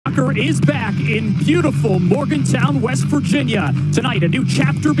Soccer is back in beautiful Morgantown, West Virginia. Tonight, a new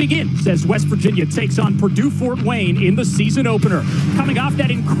chapter begins as West Virginia takes on Purdue Fort Wayne in the season opener. Coming off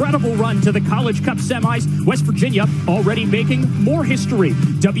that incredible run to the College Cup semis, West Virginia already making more history.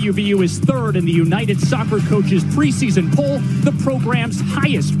 WVU is third in the United Soccer Coaches preseason poll, the program's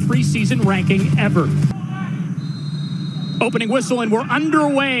highest preseason ranking ever. Opening whistle, and we're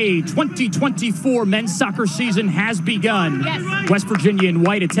underway. 2024 men's soccer season has begun. Yes. West Virginia in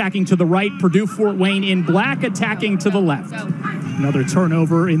white attacking to the right. Purdue Fort Wayne in black attacking to the left. Another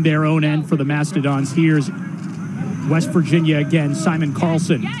turnover in their own end for the Mastodons. Here's West Virginia again. Simon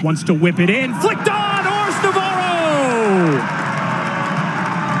Carlson wants to whip it in. Flicked on, Ors Navarro!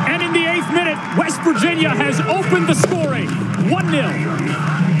 And in the 8th minute, West Virginia has opened the scoring.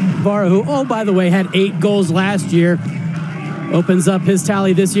 1-0. Navarro, who, oh, by the way, had 8 goals last year, opens up his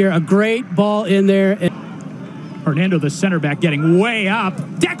tally this year. A great ball in there. Hernando, the center back, getting way up.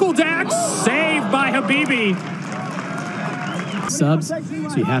 Deckeldax, saved by Habibi. Subs,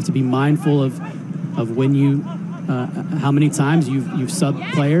 so you have to be mindful of when you, how many times you've sub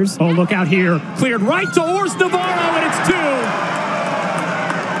players. Oh, look out here. Cleared right to Ors Navarro, and it's 2.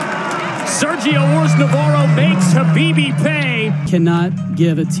 Sergio Ors Navarro makes Habibi pay. Cannot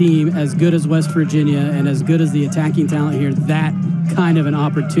give a team as good as West Virginia and as good as the attacking talent here that kind of an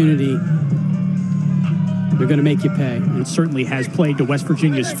opportunity. They're going to make you pay. It certainly has played to West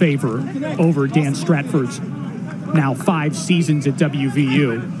Virginia's favor over Dan Stratford's now 5 seasons at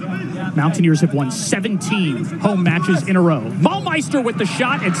WVU. Mountaineers have won 17 home matches in a row. Maulmeister with the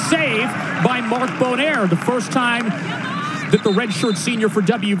shot and save by Mark Bonaire. The first time that the redshirt senior for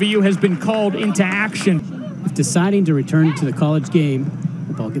WVU has been called into action. If deciding to return to the college game,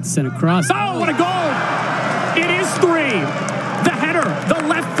 the ball gets sent across. Oh, what a goal! It is 3. The header, the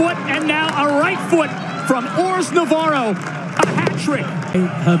left foot, and now a right foot from Ors Navarro. A hat trick.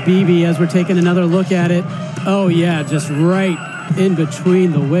 Habibi, as we're taking another look at it. Oh, yeah, just right in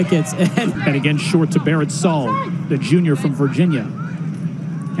between the wickets. And again, short to Barrett Saul, the junior from Virginia.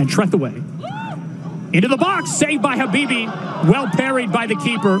 And Trethaway. Into the box, saved by Habibi. Well parried by the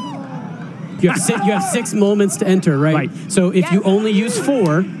keeper. You have 6 moments to enter, right? So if you only use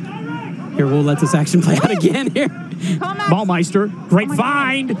 4, here, we'll let this action play out again here. Maulmeister, great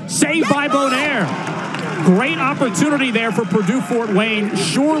find, saved by Bonaire. Great opportunity there for Purdue Fort Wayne.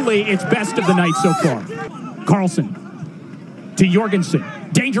 Surely its best of the night so far. Carlson to Jorgensen.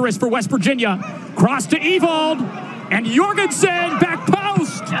 Dangerous for West Virginia. Cross to Evald. And Jorgensen, back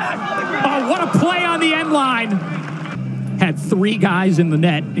post. Oh, what a play on the end line. Had 3 guys in the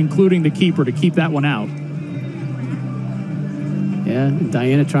net, including the keeper, to keep that one out. Yeah,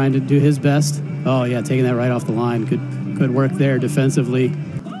 Diana trying to do his best. Oh, yeah, taking that right off the line. Good work there defensively.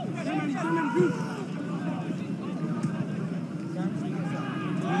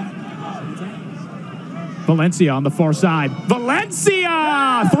 Valencia on the far side.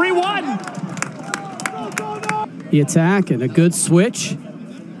 Valencia! 3-1! The attack and a good switch.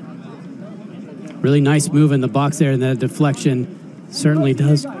 Really nice move in the box there, and that deflection certainly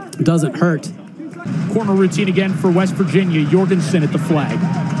doesn't hurt. Corner routine again for West Virginia. Jorgensen at the flag.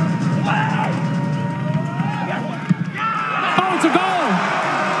 Oh, it's a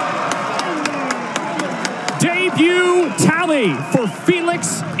goal! Debut tally for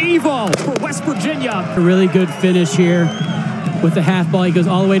Felix Evald for West Virginia. A really good finish here with the half ball. He goes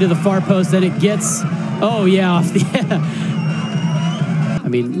all the way to the far post, then it gets, oh yeah, off the, I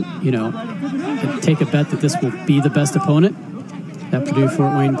mean, you know, take a bet that this will be the best opponent that Purdue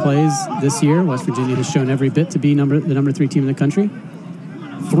Fort Wayne plays this year. West Virginia has shown every bit to be the number 3 team in the country.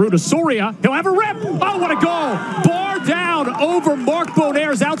 Through to Soria. He'll have a rip. Oh, what a goal. Bar down over Mark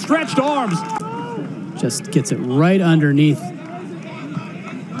Bonaire's outstretched arms. Just gets it right underneath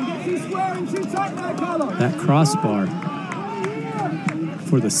that crossbar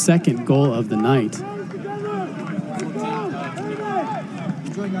for the 2nd goal of the night.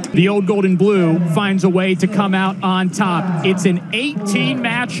 The old Golden Blue finds a way to come out on top. It's an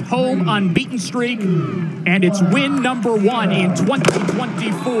 18-match home unbeaten streak, and it's win number 1 in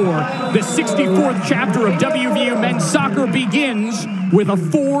 2024. The 64th chapter of WVU men's soccer begins with a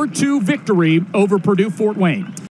 4-2 victory over Purdue Fort Wayne.